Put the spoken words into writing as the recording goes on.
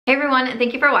Hey everyone, and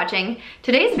thank you for watching.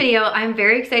 Today's video I'm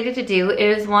very excited to do. It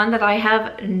is one that I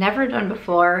have never done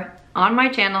before on my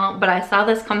channel, but I saw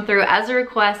this come through as a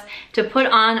request to put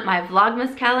on my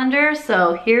Vlogmas calendar,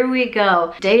 so here we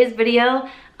go. Today's video,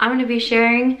 I'm gonna be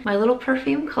sharing my little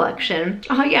perfume collection.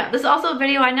 Oh yeah, this is also a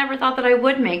video I never thought that I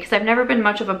would make because I've never been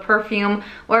much of a perfume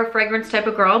or a fragrance type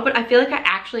of girl, but I feel like I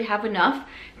actually have enough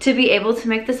to be able to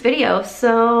make this video.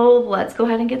 So let's go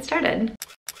ahead and get started.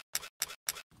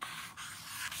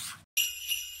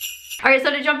 Alright,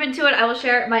 so to jump into it, I will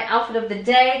share my outfit of the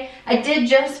day. I did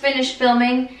just finish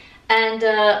filming and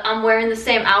I'm wearing the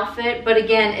same outfit, but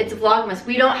again, it's Vlogmas.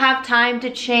 We don't have time to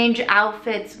change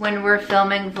outfits when we're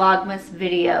filming Vlogmas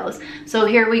videos. So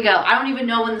here we go. I don't even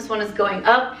know when this one is going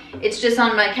up. It's just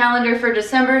on my calendar for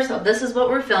December, so this is what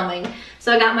we're filming.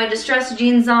 So I got my distressed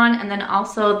jeans on and then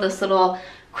also this little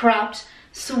cropped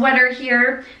sweater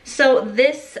here. So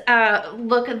this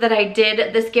look that I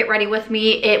did, this get ready with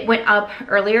me, it went up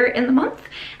earlier in the month.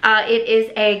 It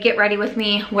is a get ready with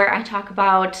me where I talk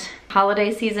about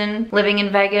holiday season, living in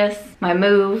Vegas, my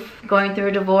move, going through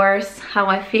a divorce, how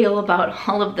I feel about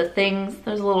all of the things.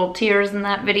 There's a little tears in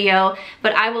that video,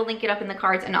 but I will link it up in the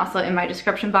cards and also in my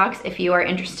description box if you are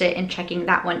interested in checking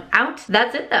that one out.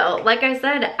 That's it though. Like I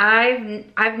said,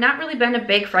 I've not really been a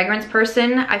big fragrance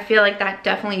person. I feel like that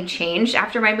definitely changed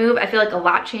after my move. I feel like a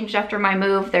lot changed after my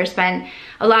move. There's been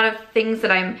a lot of things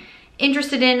that I'm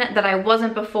interested in that I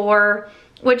wasn't before,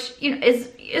 which, you know,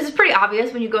 is pretty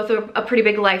obvious when you go through a pretty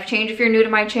big life change. If you're new to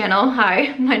my channel,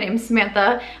 hi, my name's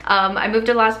Samantha. I moved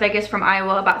to Las Vegas from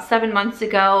Iowa about 7 months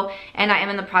ago, and I am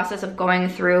in the process of going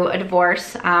through a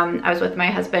divorce. I was with my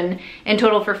husband in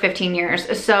total for 15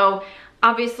 years. So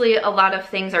obviously a lot of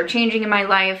things are changing in my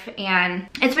life, and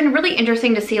it's been really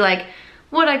interesting to see like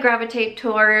what I gravitate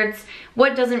towards,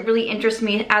 what doesn't really interest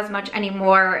me as much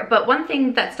anymore. But one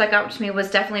thing that stuck out to me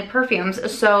was definitely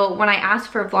perfumes. So when I asked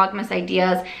for Vlogmas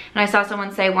ideas and I saw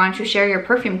someone say, why don't you share your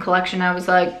perfume collection? I was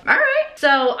like, all right.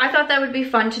 So I thought that would be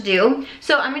fun to do.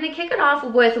 So I'm gonna kick it off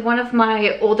with one of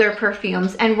my older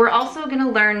perfumes, and we're also gonna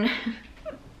learn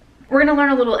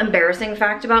a little embarrassing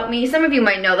fact about me. Some of you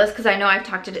might know this because I know I've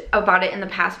talked about it in the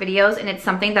past videos, and it's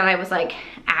something that I was like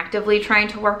actively trying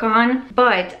to work on.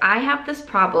 But I have this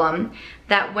problem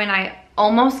that when I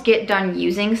almost get done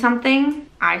using something,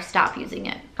 I stop using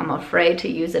it. I'm afraid to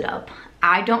use it up.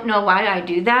 I don't know why I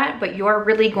do that, but you're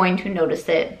really going to notice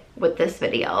it with this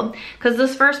video. Because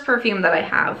this first perfume that I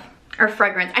have, or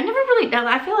fragrance, I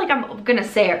feel like I'm gonna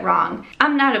say it wrong.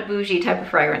 I'm not a bougie type of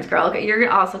fragrance girl. Okay, you're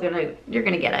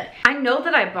gonna get it. I know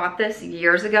that I bought this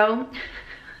years ago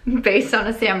based on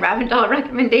a Sam Ravindal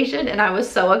recommendation, and I was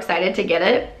so excited to get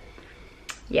it.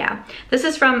 Yeah, this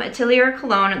is from Atelier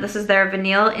Cologne. This is their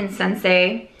Vanille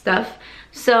Insensee stuff.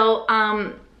 So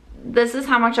this is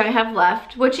how much I have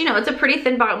left, which, you know, it's a pretty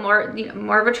thin bottle,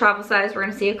 more of a travel size. We're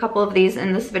gonna see a couple of these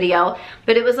in this video,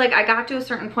 but it was like I got to a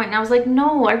certain point and I was like,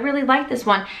 no, I really like this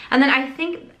one. And then I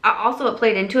think also it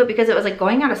played into it because it was like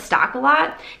going out of stock a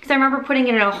lot, because I remember putting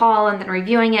it in a haul and then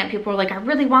reviewing it, and people were like, I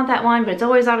really want that one, but it's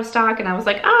always out of stock, and I was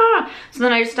like, ah. So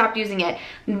then I just stopped using it.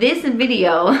 This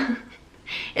video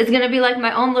is gonna be like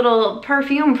my own little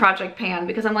perfume project pan,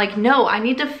 because I'm like, no, I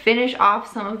need to finish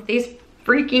off some of these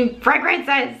freaking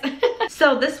fragrances.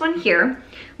 So this one here,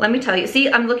 let me tell you, see,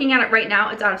 I'm looking at it right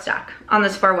now, it's out of stock on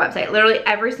this Sephora website. Literally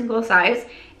every single size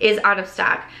is out of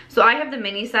stock. So I have the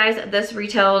mini size. This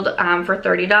retailed for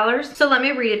 $30. So let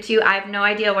me read it to you. I have no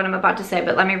idea what I'm about to say,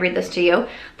 but let me read this to you.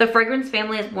 The fragrance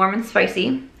family is warm and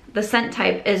spicy. The scent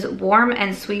type is warm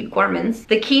and sweet gourmands.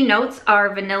 The key notes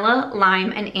are vanilla,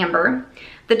 lime, and amber.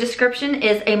 The description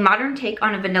is a modern take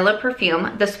on a vanilla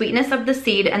perfume. The sweetness of the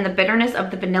seed and the bitterness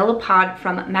of the vanilla pod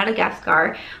from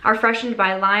Madagascar are freshened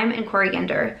by lime and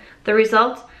coriander. The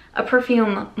result, a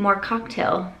perfume more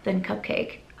cocktail than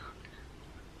cupcake.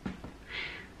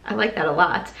 I like that a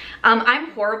lot.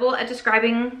 I'm horrible at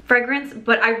describing fragrance,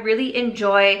 but I really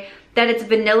enjoy that it's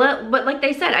vanilla. But like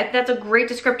they said, that's a great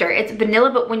descriptor. It's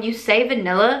vanilla, but when you say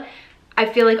vanilla, I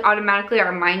feel like automatically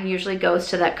our mind usually goes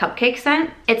to that cupcake scent.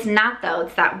 It's not though.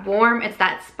 It's that warm, it's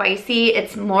that spicy,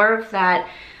 it's more of that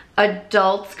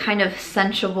adult kind of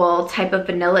sensual type of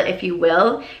vanilla, if you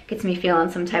will. Gets me feeling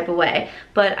some type of way.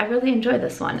 But I really enjoy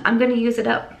this one. I'm gonna use it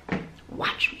up.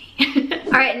 Watch me.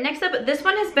 All right, next up, this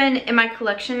one has been in my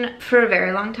collection for a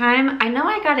very long time. I know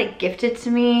I got it gifted to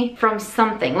me from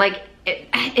something. Like,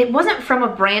 it wasn't from a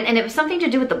brand, and it was something to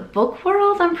do with the book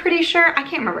world, I'm pretty sure. I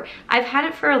can't remember. I've had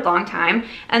it for a long time,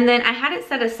 and then I had it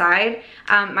set aside.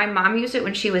 My mom used it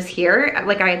when she was here.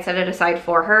 Like, I had set it aside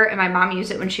for her, and my mom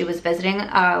used it when she was visiting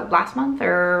last month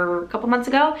or a couple months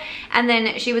ago, and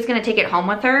then she was gonna take it home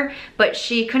with her, but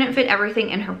she couldn't fit everything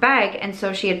in her bag, and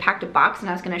so she had packed a box, and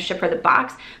I was gonna ship her the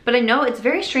box. But I know it's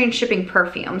very strange shipping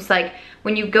perfumes. Like,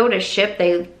 when you go to ship,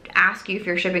 they ask you if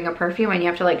you're shipping a perfume and you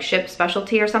have to like ship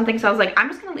specialty or something. So I was like, I'm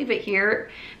just gonna leave it here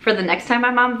for the next time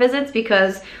my mom visits,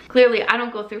 because clearly I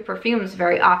don't go through perfumes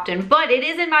very often, but it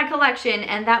is in my collection,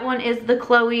 and that one is the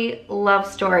Chloe Love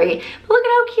Story. But look at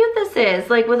how cute this is,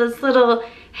 like with this little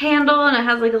handle, and it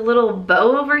has like a little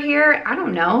bow over here. I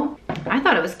don't know, I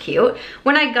thought it was cute.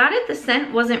 When I got it, the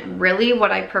scent wasn't really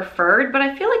what I preferred, but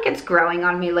I feel like it's growing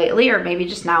on me lately, or maybe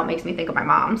just now it makes me think of my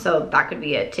mom, so that could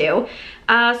be it too.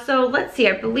 So let's see,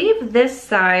 I believe this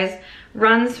size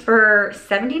runs for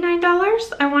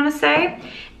 $79, I want to say.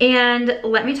 And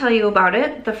let me tell you about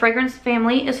it. The fragrance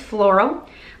family is floral.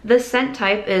 The scent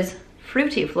type is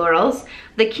fruity florals.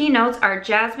 The keynotes are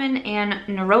jasmine and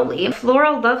neroli.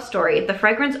 Floral Love Story. The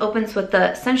fragrance opens with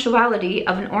the sensuality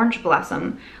of an orange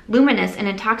blossom, luminous and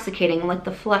intoxicating like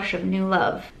the flush of new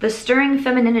love. The stirring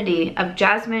femininity of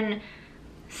jasmine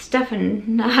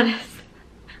stephanotis,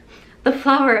 the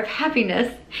flower of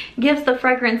happiness, gives the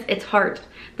fragrance its heart.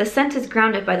 The scent is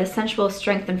grounded by the sensual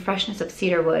strength and freshness of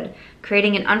cedarwood,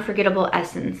 creating an unforgettable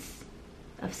essence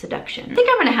of seduction. I think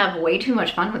I'm gonna have way too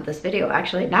much fun with this video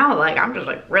actually. Now, like, I'm just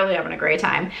like really having a great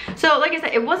time. So like I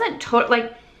said, it wasn't totally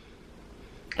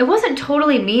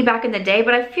me back in the day,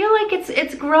 but I feel like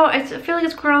it's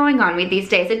growing on me these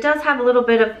days. It does have a little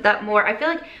bit of that more. I feel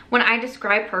like when I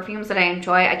describe perfumes that I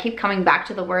enjoy, I keep coming back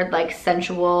to the word like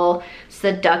sensual,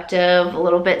 seductive, a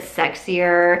little bit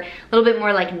sexier, a little bit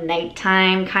more like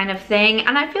nighttime kind of thing.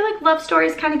 And I feel like Love Story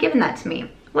is kind of giving that to me.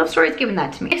 Love Story's given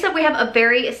that to me. Next up, we have a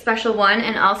very special one,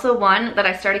 and also one that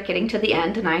I started getting to the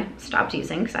end and I stopped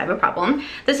using because I have a problem.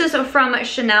 This is from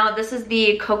Chanel. This is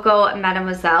the Coco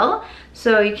Mademoiselle.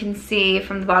 So you can see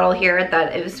from the bottle here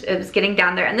that it was getting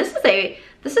down there. And this is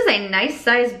a nice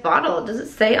size bottle. Does it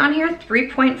say on here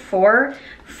 3.4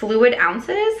 fluid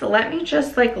ounces? Let me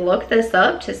just like look this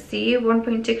up to see.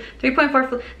 1.2,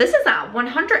 3.4. This is at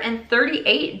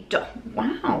 $138.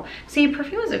 Wow. See,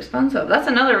 perfume is expensive. That's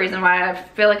another reason why I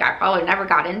feel like I probably never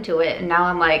got into it, and now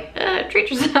I'm like, treat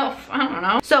yourself. I don't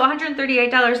know. So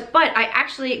 $138, but I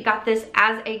actually got this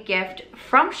as a gift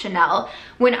from Chanel.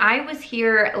 When I was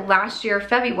here last year,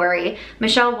 February,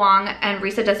 Michelle Wong and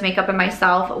Risa Does Makeup and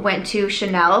myself went to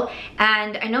Chanel,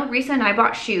 and I know Risa and I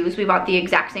bought shoes. We bought the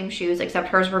exact same shoes, except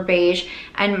hers were beige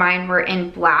and mine were in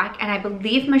black, and I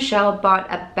believe Michelle bought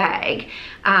a bag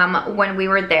when we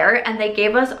were there, and they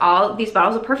gave us all these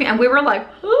bottles of perfume, and we were like,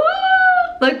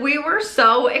 ah! Like, we were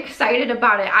so excited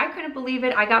about it. I couldn't believe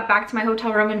it. I got back to my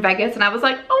hotel room in Vegas and I was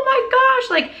like, oh my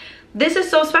gosh, like, this is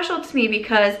so special to me,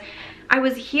 because I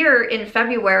was here in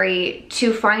February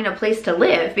to find a place to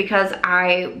live, because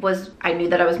I knew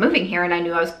that I was moving here, and I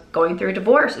knew I was going through a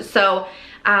divorce. So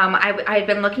I had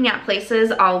been looking at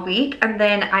places all week, and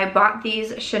then I bought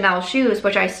these Chanel shoes,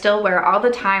 which I still wear all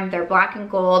the time. They're black and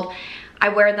gold. I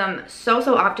wear them so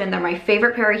often. They're my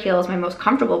favorite pair of heels, my most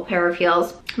comfortable pair of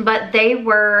heels. But they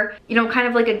were, you know, kind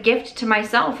of like a gift to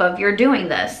myself of, you're doing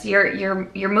this, you're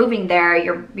moving there,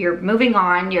 you're moving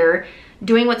on, you're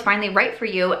doing what's finally right for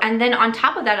you. And then on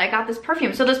top of that, I got this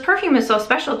perfume. So this perfume is so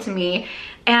special to me.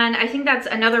 And I think that's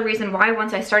another reason why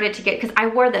once I started to get, because I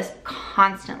wore this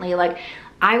constantly, like,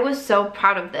 I was so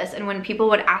proud of this. And when people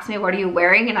would ask me, what are you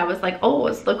wearing? And I was like, oh,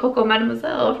 it's the Coco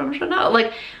Mademoiselle from Chanel.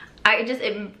 Like,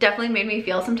 it definitely made me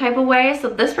feel some type of way. So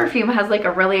this perfume has like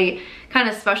a really kind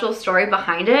of special story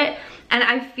behind it. And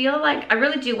I feel like I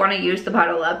really do want to use the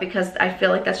bottle up, because I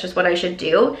feel like that's just what I should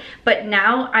do. But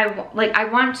now I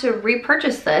want to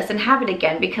repurchase this and have it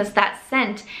again, because that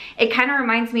scent, it kind of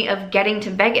reminds me of getting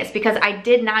to Vegas, because I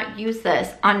did not use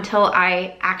this until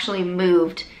I actually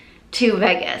moved to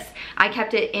Vegas. I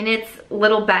kept it in its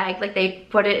little bag, like they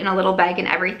put it in a little bag and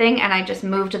everything, and I just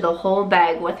moved the whole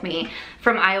bag with me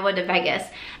from Iowa to Vegas,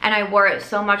 and I wore it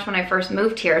so much when I first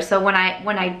moved here. So when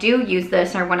I do use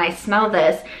this, or when I smell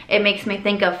this, it makes me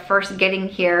think of first getting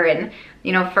here, and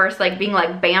you know, first like being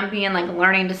like Bambi and like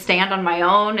learning to stand on my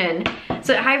own. And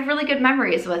so I have really good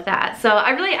memories with that. So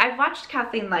I've watched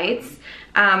Kathleen Lights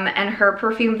and her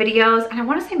perfume videos, and I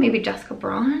want to say maybe Jessica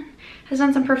Braun has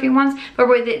done some perfume ones, but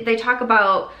where they talk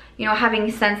about, you know,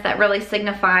 having scents that really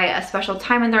signify a special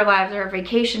time in their lives, or a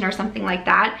vacation or something like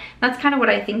that. That's kind of what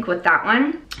I think with that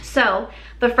one. So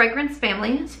the fragrance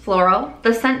family is floral.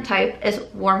 The scent type is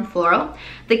warm floral.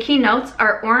 The key notes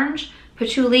are orange,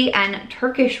 Patchouli and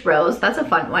Turkish Rose. That's a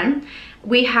fun one.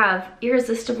 We have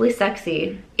Irresistibly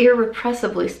Sexy,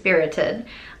 Irrepressibly Spirited,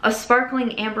 a sparkling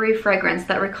ambery fragrance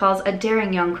that recalls a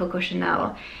daring young Coco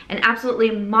Chanel, an absolutely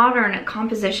modern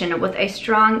composition with a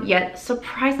strong yet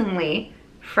surprisingly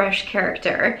fresh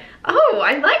character. Oh,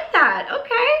 I like that.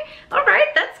 Okay. All right,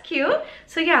 that's cute.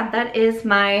 So yeah, that is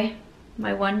my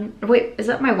one. Wait, is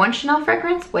that my one Chanel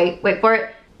fragrance? Wait for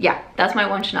it. Yeah, that's my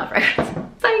one Chanel fragrance.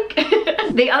 Psych.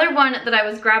 The other one that I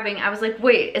was grabbing, I was like,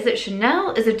 wait, is it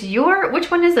Chanel? Is it Dior?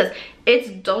 Which one is this? It's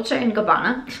Dolce and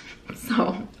Gabbana.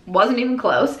 So wasn't even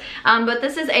close. But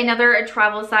this is another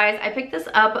travel size. I picked this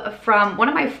up from one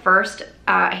of my first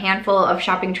handful of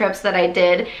shopping trips that I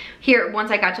did here.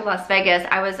 Once I got to Las Vegas,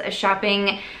 I was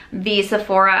shopping the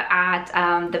Sephora at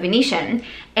the Venetian,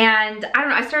 and I don't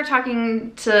know, I started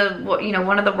talking to, you know,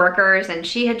 one of the workers, and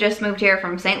she had just moved here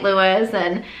from St. Louis,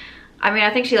 and I mean,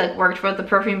 I think she like worked for the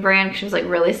perfume brand. She was like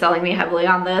really selling me heavily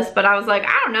on this, but I was like,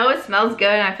 I don't know, it smells good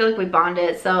and I feel like we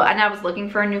bonded. So, and I was looking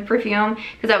for a new perfume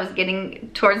because I was getting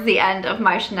towards the end of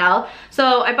my Chanel.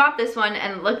 So I bought this one,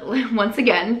 and look, once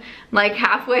again, like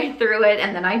halfway through it,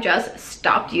 and then I just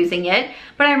stopped using it.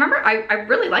 But I remember I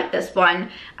really like this one.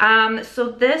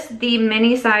 So this, the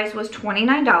mini size was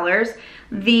 $29.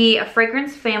 The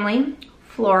fragrance family,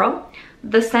 floral.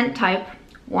 The scent type,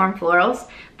 warm florals.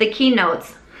 The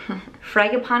keynotes,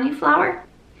 frangipani flower,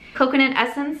 coconut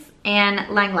essence, and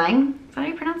lang lang. Is that how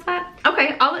you pronounce that?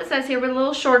 Okay, all it says here with a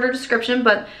little shorter description,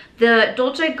 but the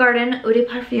Dolce Garden Eau de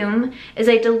Perfume is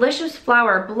a delicious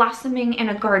flower blossoming in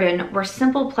a garden where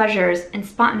simple pleasures and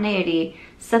spontaneity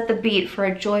set the beat for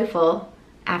a joyful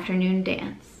afternoon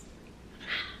dance.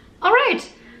 All right.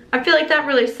 I feel like that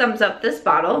really sums up this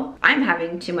bottle. I'm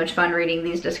having too much fun reading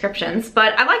these descriptions,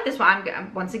 but I like this one. I'm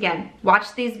gonna, once again,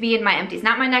 watch these be in my empties,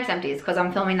 not my next empties, because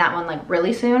I'm filming that one like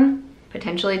really soon,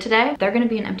 potentially today. They're gonna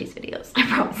be in empties videos, I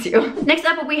promise you. Next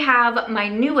up, we have my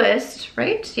newest,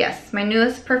 right? Yes, my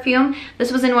newest perfume.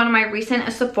 This was in one of my recent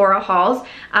Sephora hauls.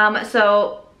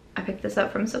 So I picked this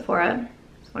up from Sephora.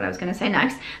 What I was gonna say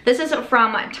next. This is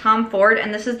from Tom Ford,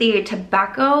 and this is the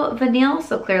Tobacco Vanille,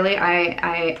 so clearly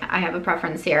I have a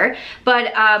preference here.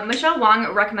 But Michelle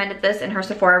Wong recommended this in her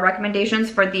Sephora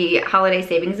recommendations for the holiday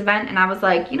savings event, and I was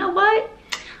like, you know what?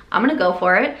 I'm gonna go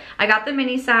for it. I got the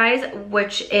mini size,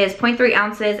 which is 0.3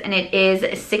 ounces, and it is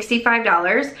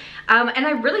 $65. And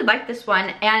I really like this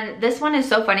one, and this one is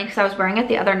so funny because I was wearing it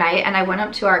the other night, and I went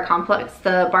up to our complex,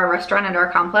 the bar restaurant at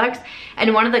our complex,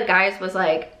 and one of the guys was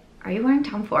like, are you wearing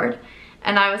Tom Ford?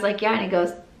 And I was like, yeah. And he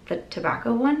goes, the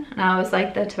tobacco one? And I was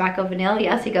like, the Tobacco Vanille?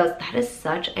 Yes. He goes, that is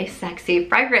such a sexy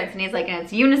fragrance. And he's like, and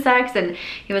it's unisex. And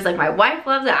he was like, my wife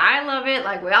loves it, I love it,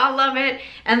 like we all love it.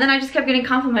 And then I just kept getting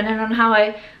complimented on how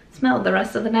I smelled the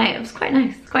rest of the night. It was quite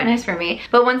nice. It's quite nice for me.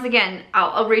 But once again,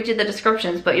 I'll read you the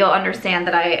descriptions, but you'll understand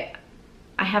that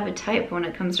I have a type when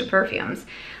it comes to perfumes.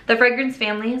 The fragrance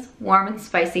family is warm and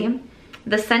spicy.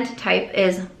 The scent type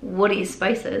is woody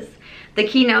spices. The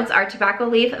keynotes are tobacco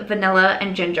leaf, vanilla,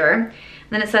 and ginger. And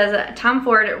then it says, Tom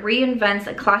Ford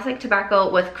reinvents classic tobacco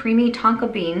with creamy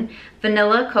tonka bean,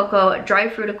 vanilla, cocoa, dry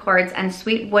fruit accords, and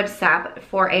sweet wood sap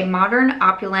for a modern,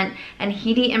 opulent, and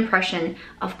heady impression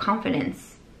of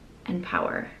confidence and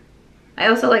power. I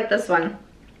also like this one.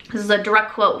 This is a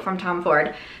direct quote from Tom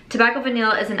Ford. Tobacco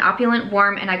Vanille is an opulent,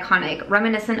 warm, and iconic,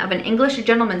 reminiscent of an English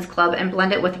gentleman's club, and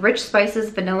blended with rich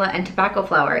spices, vanilla, and tobacco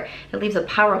flower. It leaves a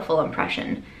powerful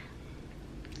impression.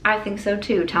 I think so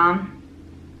too, Tom.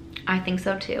 I think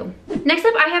so too. Next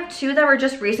up, I have two that were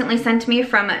just recently sent to me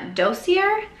from Dossier.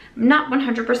 I'm not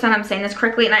 100% I'm saying this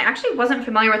correctly, and I actually wasn't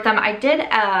familiar with them. I did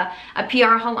a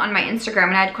PR haul on my Instagram,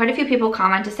 and I had quite a few people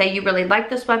comment to say you really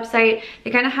like this website. They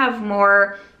kind of have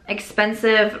more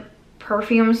expensive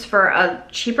perfumes for a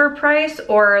cheaper price,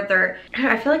 or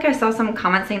I feel like I saw some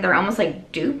comments saying they're almost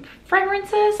like dupe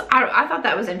fragrances. I thought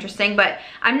that was interesting, but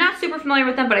I'm not super familiar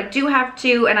with them, but I do have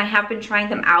two, and I have been trying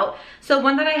them out. So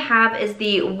one that I have is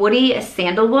the Woody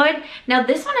Sandalwood. Now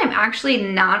this one I'm actually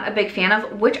not a big fan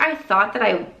of, which I thought that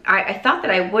I thought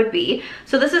that I would be.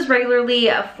 So this is regularly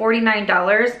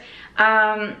 $49.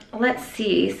 Let's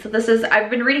see. So this is, I've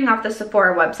been reading off the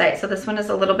Sephora website, so this one is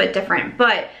a little bit different,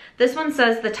 but this one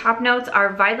says the top notes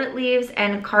are violet leaves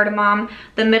and cardamom.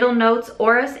 The middle notes,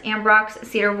 orris, ambrox,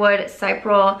 cedarwood,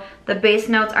 cyprol. The base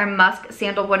notes are musk,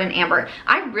 sandalwood, and amber.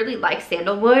 I really like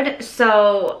sandalwood,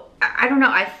 so I don't know,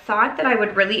 I thought that I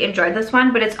would really enjoy this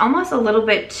one, but it's almost a little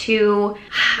bit too,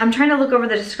 I'm trying to look over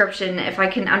the description if I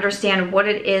can understand what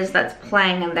it is that's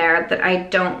playing in there that I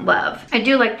don't love. I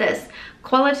do like this.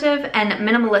 Qualitative and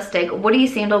minimalistic, woody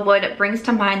sandalwood brings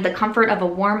to mind the comfort of a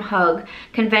warm hug,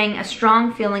 conveying a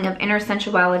strong feeling of inner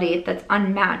sensuality that's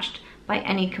unmatched by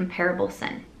any comparable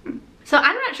scent. So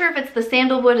I'm not sure if it's the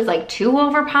sandalwood is like too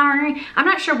overpowering. I'm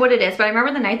not sure what it is, but I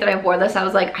remember the night that I wore this, I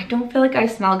was like, I don't feel like I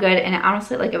smell good, and it,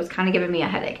 honestly, like, it was kind of giving me a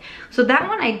headache. So that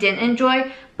one I didn't enjoy,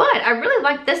 but I really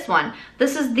like this one.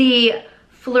 This is the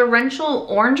Florential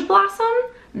Orange Blossom.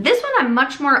 This one I'm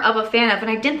much more of a fan of,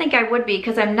 and I didn't think I would be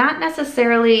because I'm not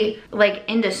necessarily like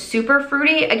into super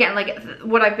fruity. Again, like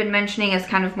what I've been mentioning is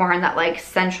kind of more on that like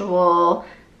sensual,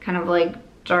 kind of like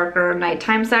darker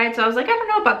nighttime side. So I was like, I don't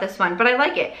know about this one, but I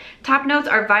like it. Top notes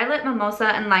are violet, mimosa,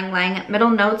 and lang lang.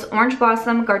 Middle notes, orange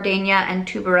blossom, gardenia, and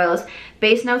tuberose.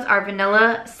 Base notes are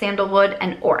vanilla, sandalwood,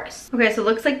 and orris. Okay, so it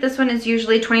looks like this one is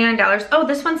usually $29. Oh,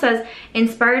 this one says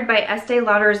inspired by Estee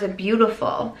Lauder's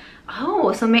Beautiful.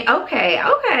 Oh, so okay,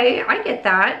 I get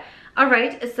that. All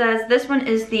right, it says this one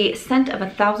is the scent of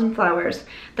 1,000 flowers.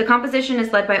 The composition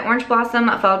is led by orange blossom,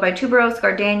 followed by tuberose,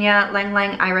 gardenia, lang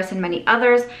lang, iris, and many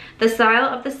others. The style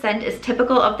of the scent is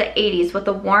typical of the 80s with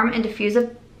a warm and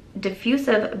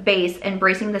diffusive base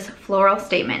embracing this floral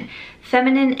statement.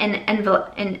 Feminine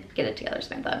and get it together,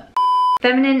 Samantha.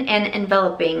 Feminine and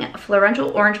enveloping,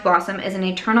 Florential Orange Blossom is an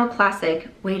eternal classic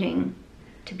waiting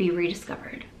to be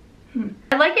rediscovered.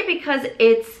 I like it because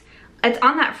it's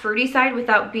on that fruity side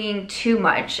without being too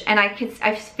much, and I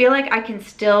feel like I can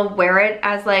still wear it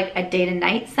as like a day to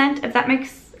night scent, if that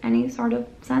makes any sort of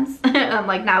sense. I'm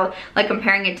like now like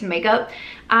comparing it to makeup,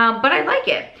 but I like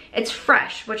it. It's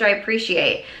fresh, which I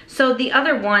appreciate. So the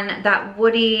other one, that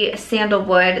woody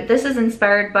sandalwood, this is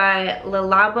inspired by Le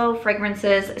Labo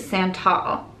Fragrances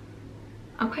Santal.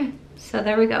 Okay, so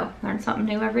there we go. Learn something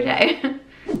new every day.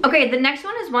 Okay, the next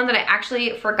one is one that I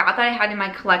actually forgot that I had in my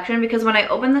collection because when I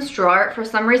opened this drawer, for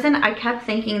some reason, I kept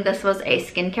thinking this was a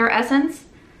skincare essence.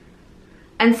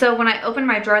 And so when I opened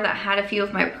my drawer that had a few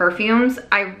of my perfumes,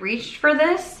 I reached for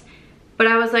this, but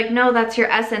I was like, no, that's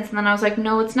your essence. And then I was like,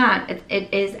 no, it's not.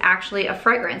 It is actually a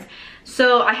fragrance.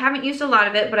 So I haven't used a lot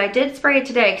of it, but I did spray it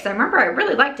today because I remember I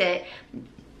really liked it.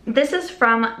 This is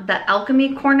from the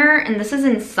Alchemy corner, and this is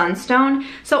in Sunstone.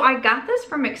 So I got this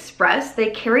from Express. They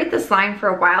carried this line for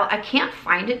a while. I can't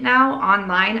find it now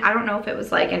online. I don't know if it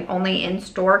was like an only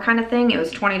in-store kind of thing. It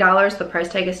was $20. The price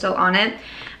tag is still on it.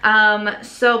 But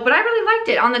I really liked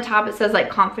it. On the top, it says like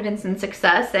confidence and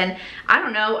success, and I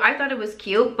don't know. I thought it was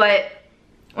cute, but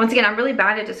once again, I'm really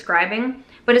bad at describing.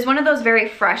 But it's one of those very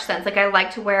fresh scents. Like I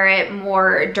like to wear it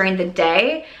more during the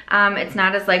day. It's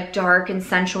not as like dark and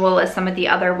sensual as some of the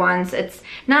other ones. It's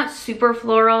not super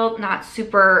floral, not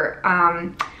super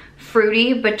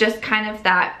fruity, but just kind of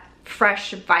that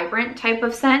fresh, vibrant type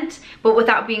of scent, but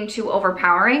without being too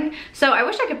overpowering. So I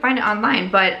wish I could find it online,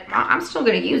 but I'm still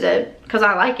gonna use it because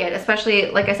I like it,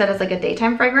 especially like I said, as like a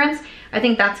daytime fragrance. I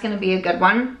think that's gonna be a good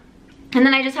one. And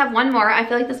then I just have one more. I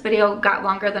feel like this video got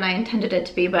longer than I intended it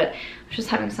to be, but I was just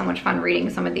having so much fun reading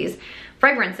some of these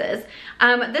fragrances.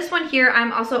 This one here,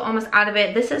 I'm also almost out of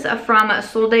it. This is from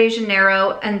Sol de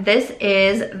Janeiro, and this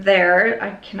is their,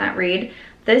 I cannot read.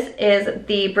 This is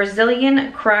the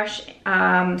Brazilian Crush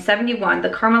 71,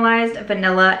 the caramelized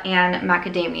vanilla and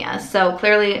macadamia. So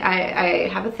clearly I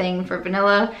have a thing for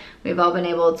vanilla. We've all been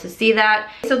able to see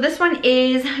that. So this one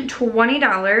is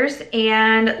 $20,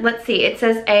 and let's see, it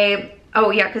says oh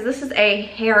yeah, because this is a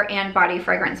hair and body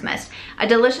fragrance mist. A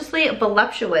deliciously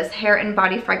voluptuous hair and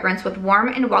body fragrance with warm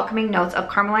and welcoming notes of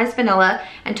caramelized vanilla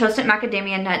and toasted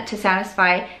macadamia nut to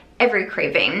satisfy every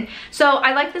craving. So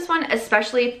I like this one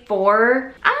especially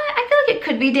for, I feel like it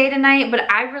could be day to night, but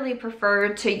I really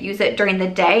prefer to use it during the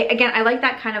day. Again, I like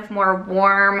that kind of more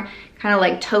warm, kind of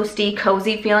like toasty,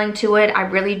 cozy feeling to it. I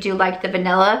really do like the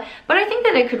vanilla, but I think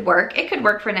that it could work. It could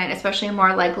work for night, especially a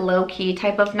more like low-key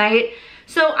type of night.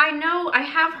 So I know, I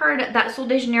have heard that Sol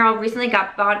de Janeiro recently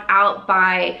got bought out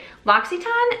by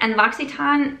L'Occitane, and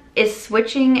L'Occitane is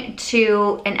switching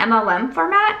to an MLM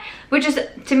format, which is,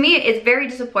 to me, it's very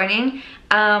disappointing.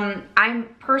 I'm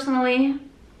personally,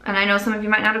 and I know some of you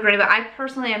might not agree, but I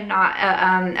personally am not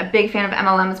a big fan of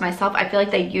MLMs myself. I feel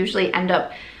like they usually end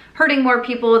up hurting more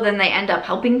people than they end up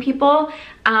helping people.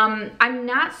 I'm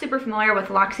not super familiar with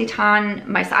L'Occitane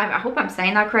myself. I hope I'm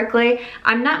saying that correctly.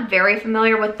 I'm not very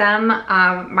familiar with them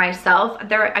myself.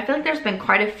 I feel like there's been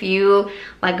quite a few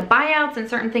like buyouts and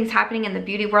certain things happening in the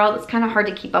beauty world. It's kind of hard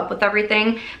to keep up with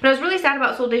everything. But I was really sad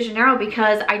about Sol de Janeiro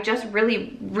because I just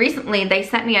really recently, they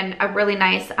sent me a really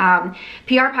nice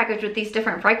PR package with these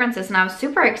different fragrances, and I was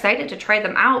super excited to try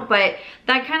them out, but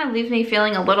that kind of leaves me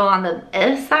feeling a little on the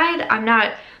side. I'm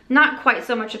not quite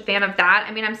so much a fan of that.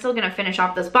 I mean, I'm still gonna finish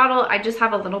off this bottle. I just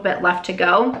have a little bit left to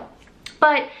go.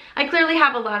 But I clearly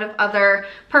have a lot of other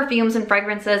perfumes and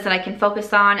fragrances that I can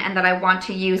focus on and that I want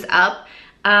to use up.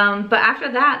 But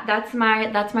after that, that's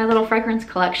my little fragrance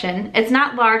collection. It's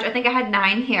not large. I think I had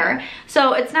 9 here.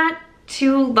 So it's not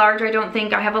too large, I don't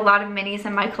think. I have a lot of minis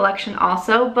in my collection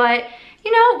also, but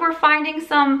you know, we're finding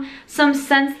some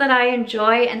scents that I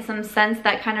enjoy and some scents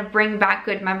that kind of bring back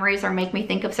good memories or make me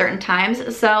think of certain times.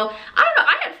 So I don't know,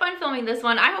 I had fun filming this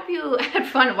one. I hope you had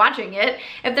fun watching it.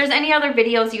 If there's any other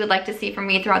videos you would like to see from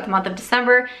me throughout the month of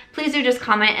December, please do just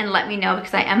comment and let me know,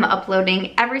 because I am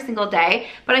uploading every single day.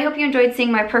 But I hope you enjoyed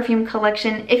seeing my perfume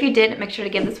collection. If you did, make sure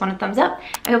to give this one a thumbs up.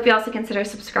 I hope you also consider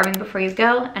subscribing before you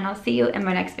go, and I'll see you in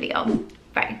my next video.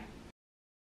 Bye.